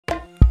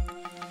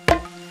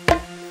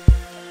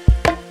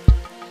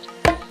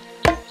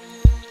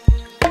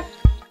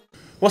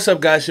What's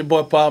up, guys? Your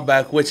boy Paul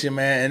back with you,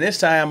 man. And this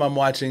time I'm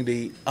watching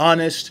the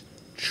honest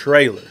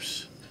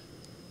trailers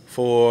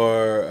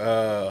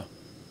for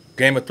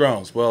Game of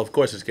Thrones. Well, of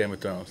course it's Game of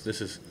Thrones.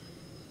 This is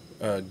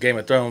Game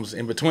of Thrones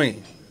in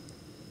between,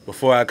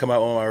 before I come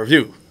out on my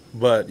review.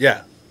 But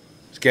yeah,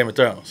 it's Game of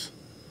Thrones.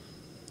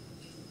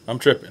 I'm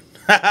tripping.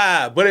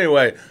 But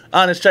anyway,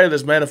 honest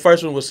trailers, man. The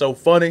first one was so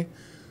funny.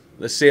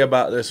 Let's see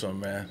about this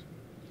one, man.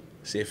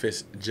 See if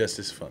it's just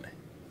as funny.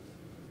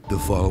 The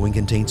following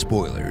contains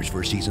spoilers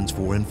for seasons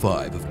 4 and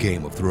 5 of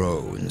Game of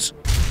Thrones.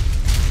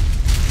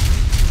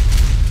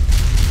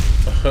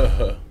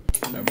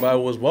 Everybody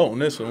was wanting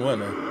this one,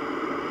 wasn't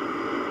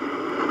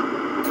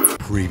they?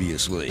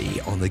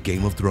 Previously on the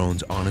Game of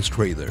Thrones honest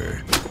trailer.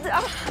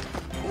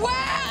 Where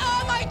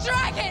are my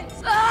dragons?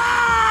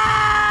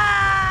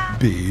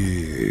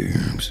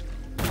 Beams.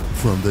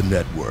 From the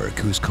network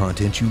whose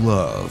content you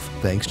love,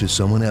 thanks to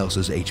someone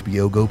else's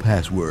HBO Go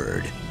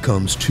password,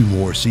 comes 2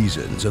 more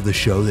seasons of the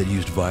show that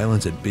used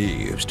violence and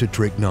beefs to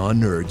trick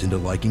non-nerds into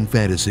liking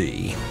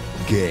fantasy.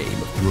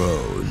 Game of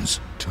Thrones.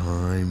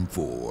 Time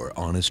for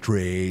honest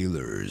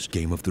trailers.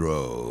 Game of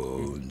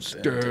Thrones.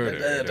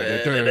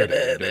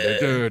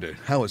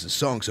 How is the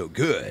song so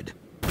good?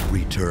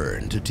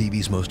 Return to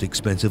TV's most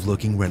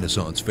expensive-looking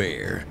Renaissance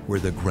fair, where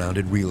the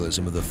grounded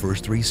realism of the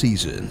first 3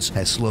 seasons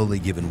has slowly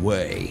given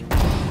way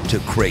to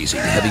crazy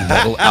heavy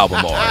metal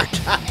album art.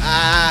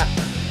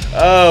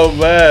 Oh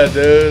man,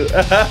 dude.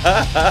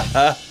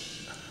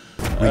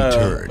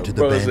 Return to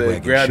the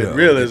bandwagon show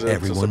realism, that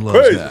everyone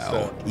loves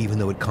now, even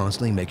though it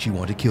constantly makes you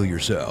want to kill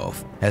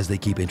yourself, as they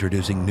keep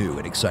introducing new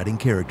and exciting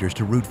characters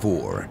to root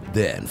for,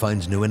 then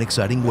finds new and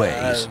exciting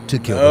ways to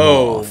kill them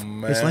off.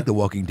 Man. It's like The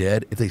Walking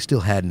Dead if they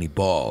still had any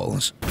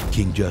balls.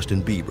 King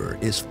Justin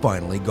Bieber is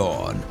finally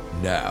gone.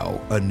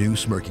 Now, a new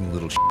smirking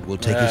little shit will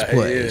take his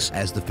place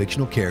as the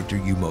fictional character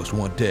you most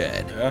want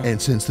dead.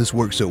 And since this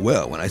worked so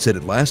well when I said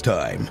it last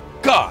time,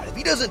 God, if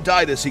he doesn't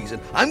die this season,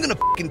 I'm gonna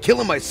fucking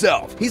kill him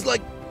myself. He's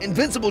like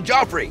Invincible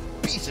Joffrey,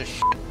 piece of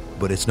shit.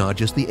 But it's not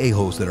just the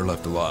a-holes that are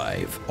left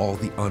alive. All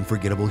the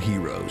unforgettable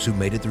heroes who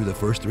made it through the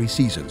first 3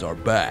 seasons are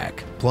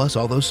back. Plus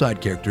all those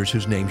side characters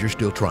whose names you're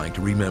still trying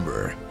to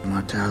remember.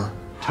 Martell.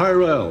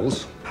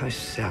 Tyrells.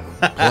 Plus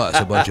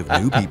a bunch of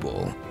new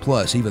people.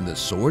 Plus even the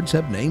swords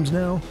have names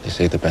now. They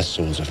say the best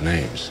swords have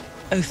names.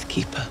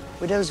 Oathkeeper.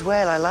 Widow's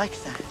Wail, I like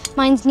that.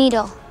 Mine's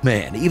Needle.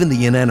 Man, even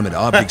the inanimate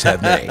objects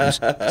have names.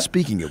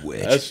 Speaking of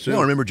which, That's true. you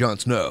all remember Jon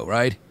Snow,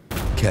 right?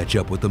 Catch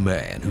up with the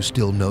man who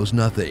still knows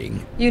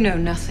nothing. You know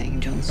nothing,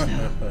 Jon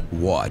Snow.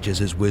 Watch as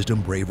his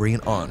wisdom, bravery,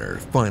 and honor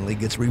finally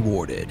gets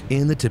rewarded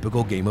in the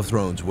typical Game of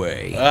Thrones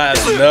way. I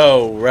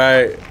know,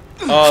 right?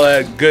 All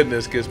that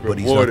goodness gets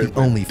rewarded. But he's not the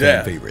only fan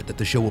death. favorite that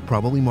the show will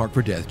probably mark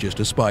for death just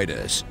to spite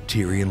us.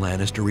 Tyrion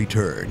Lannister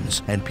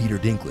returns, and Peter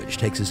Dinklage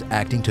takes his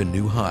acting to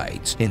new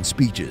heights in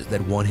speeches that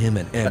won him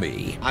an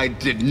Emmy. I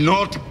did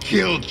not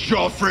kill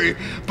Joffrey,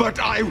 but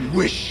I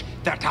wish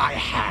that I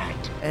had.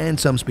 And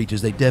some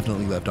speeches they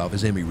definitely left off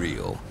his Emmy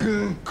reel.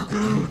 Then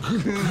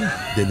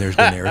there's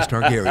Daenerys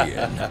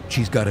Targaryen.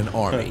 She's got an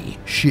army,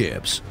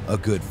 ships, a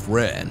good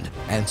friend,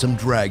 and some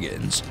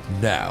dragons.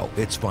 Now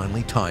it's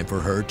finally time for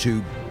her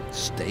to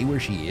stay where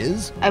she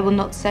is? I will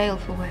not sail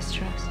for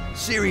Westeros.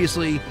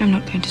 Seriously? I'm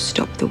not going to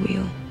stop the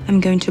wheel. I'm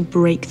going to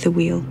break the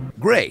wheel.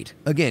 Great.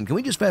 Again, can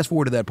we just fast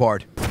forward to that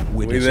part?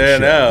 Witness there a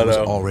show now, that was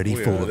though. already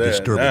We full are of there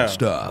disturbing now.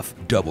 stuff.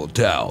 Double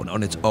down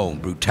on its own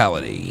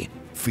brutality.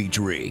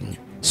 Featuring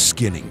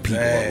skinning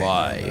people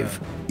alive,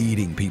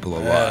 eating people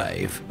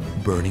alive,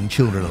 burning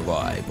children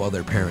alive while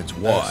their parents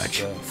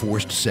watch,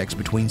 forced sex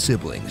between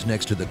siblings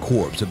next to the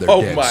corpse of their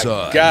dead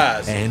son,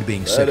 and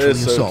being sexually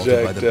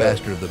assaulted by the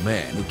bastard of the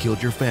man who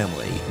killed your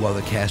family while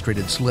the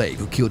castrated slave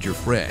who killed your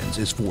friends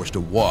is forced to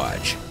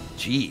watch.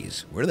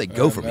 Jeez, where do they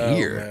go from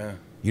here? Man.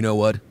 You know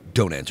what?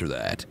 Don't answer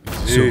that.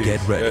 So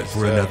get ready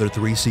for another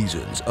 3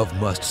 seasons of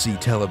must-see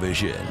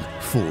television,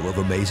 full of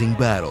amazing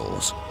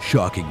battles,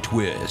 shocking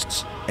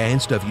twists, and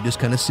stuff you just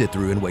kind of sit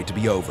through and wait to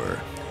be over.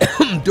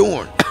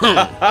 Dorn.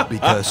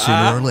 Because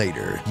sooner or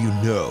later, you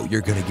know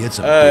you're gonna get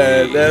some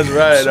big That's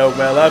right, though,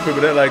 man. A lot of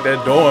people didn't like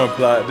that Dorn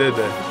plot, did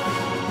they?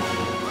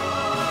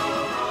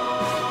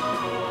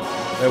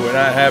 They were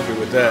not happy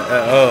with that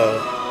at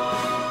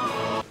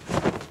all.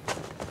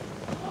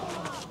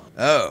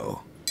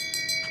 Oh.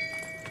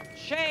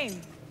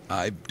 Shame.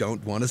 I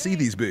don't want to see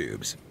these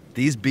boobs.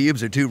 These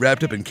boobs are too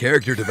wrapped up in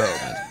character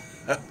development.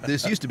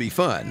 This used to be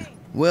fun.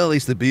 Well, at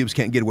least the boobs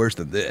can't get worse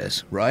than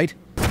this, right?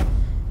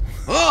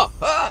 Oh,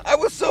 I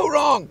was so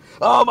wrong.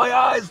 Oh, my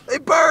eyes, they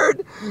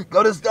burn.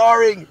 Go to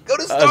starring. Go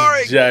to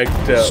starring.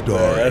 Jacked up,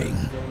 Starring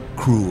man.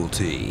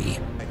 Cruelty.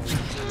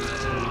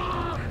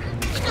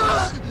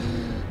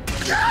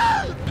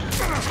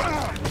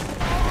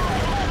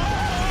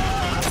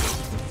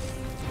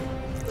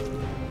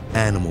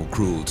 Animal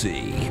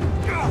cruelty.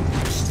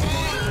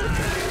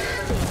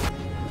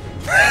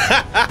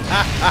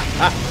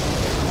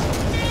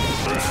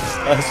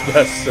 That's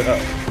messed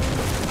up.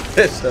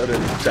 It's so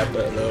didn't chop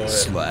that little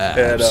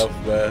head off,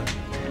 man.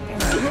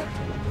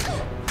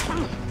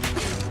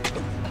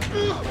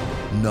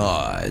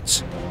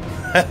 Nods.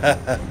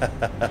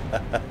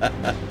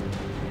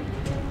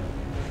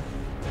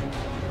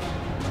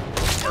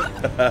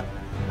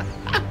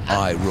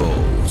 Eye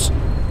rolls.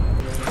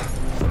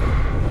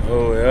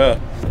 Oh yeah.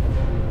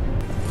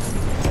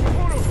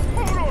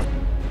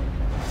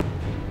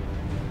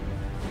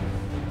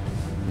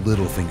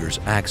 Littlefinger's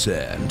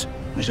accent.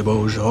 I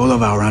suppose all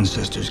of our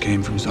ancestors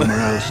came from somewhere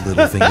else.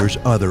 Littlefinger's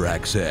other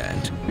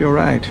accent. You're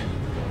right.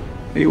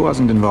 He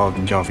wasn't involved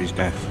in Joffrey's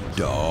death.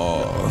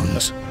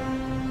 Dogs.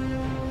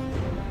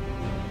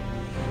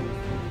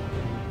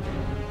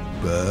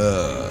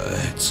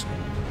 Birds.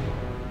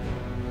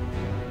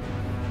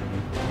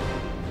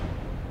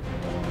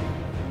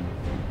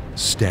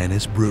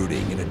 Stannis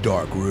brooding in a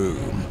dark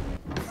room.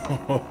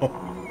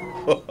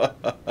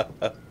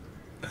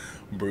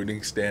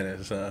 Brooding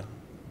Stannis, huh?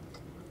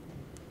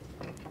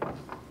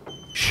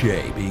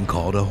 Shay being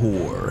called a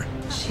whore.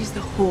 She's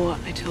the whore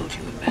I told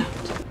you about.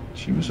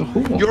 She was a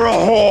whore. You're a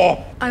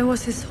whore! I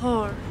was his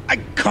whore. I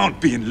can't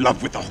be in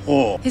love with a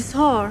whore. His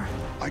whore.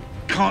 I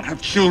can't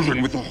have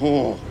children with a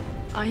whore.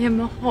 I am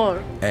a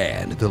whore.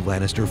 And the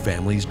Lannister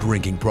family's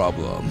drinking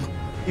problem.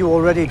 You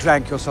already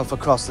drank yourself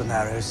across the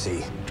narrow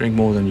sea. Drink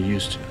more than you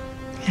used to.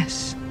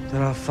 Yes.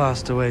 There are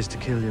faster ways to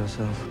kill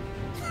yourself.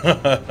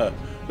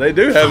 They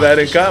do have that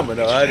in common,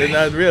 though. I did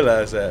not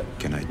realize that.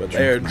 Can I But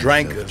they are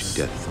drink myself drinkers.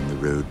 to death on the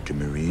road to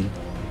Marine?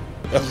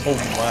 Oh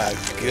my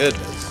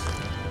goodness.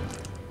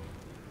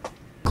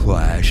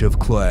 Clash of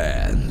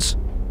Clans.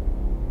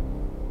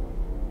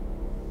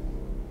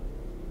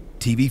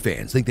 TV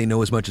fans think they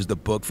know as much as the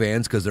book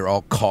fans because they're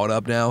all caught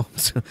up now.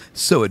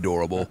 So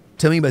adorable.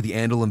 Tell me about the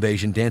Andal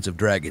invasion, Dance of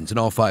Dragons, and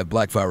all 5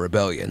 Blackfire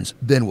rebellions.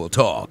 Then we'll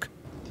talk.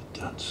 The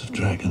Dance of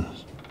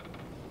Dragons.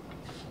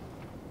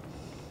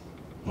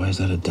 Why is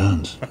that a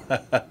dance?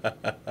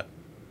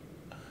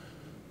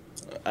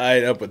 I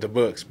ain't up with the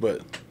books,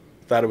 but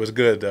thought it was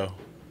good, though.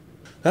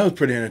 That was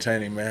pretty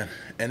entertaining, man.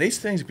 And these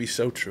things be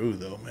so true,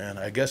 though, man.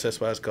 I guess that's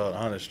why it's called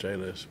honest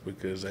trailers,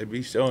 because they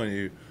be showing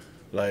you,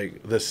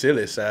 like, the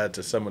silly side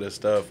to some of this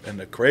stuff and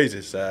the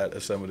crazy side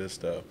of some of this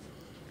stuff.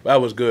 That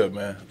was good,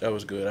 man. That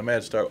was good. I may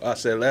have to start. I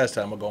said last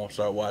time I'm going to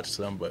start watching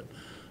some, but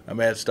I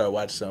may have to start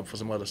watching some for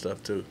some other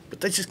stuff, too. But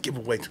they just give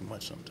away too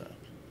much sometimes.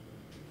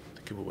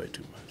 They give away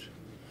too much.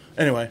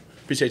 Anyway,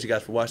 appreciate you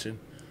guys for watching,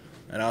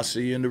 and I'll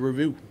see you in the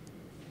review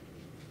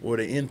or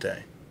the end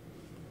thing,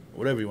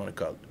 whatever you want to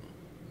call it.